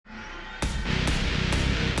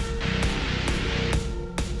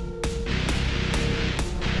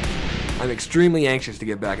I'm extremely anxious to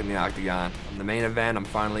get back in the octagon. On the main event, I'm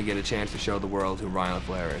finally getting a chance to show the world who Ryan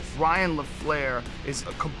LaFlare is. Ryan LaFlare is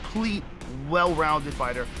a complete, well-rounded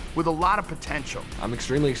fighter with a lot of potential. I'm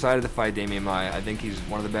extremely excited to fight Demian Maia. I think he's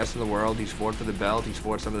one of the best in the world. He's fought for the belt. He's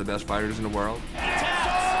fought some of the best fighters in the world. It's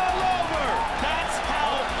all over! That's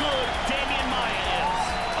how good Demian Maia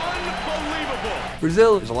is. Unbelievable!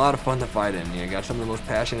 Brazil is a lot of fun to fight in. You got some of the most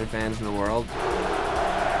passionate fans in the world.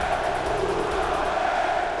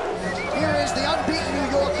 Here is the unbeaten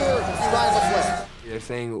New Yorker, Ryan LaFlare. They're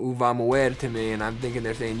saying "Uva Moer" to me, and I'm thinking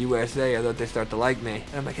they're saying USA. I thought they start to like me.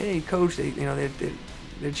 And I'm like, hey, coach,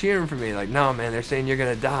 they're cheering for me. Like, no, man, they're saying you're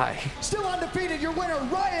gonna die. Still undefeated, your winner,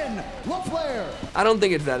 Ryan LaFlare. I don't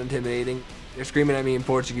think it's that intimidating. They're screaming at me in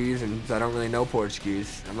Portuguese, and I don't really know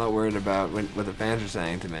Portuguese. I'm not worried about what the fans are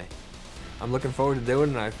saying to me. I'm looking forward to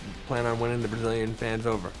doing it, and I plan on winning the Brazilian fans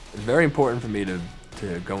over. It's very important for me to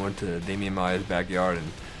go into Demian Maia's backyard and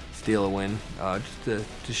steal a win, just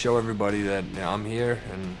to show everybody that I'm here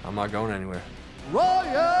and I'm not going anywhere.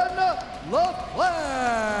 Ryan LaFlare.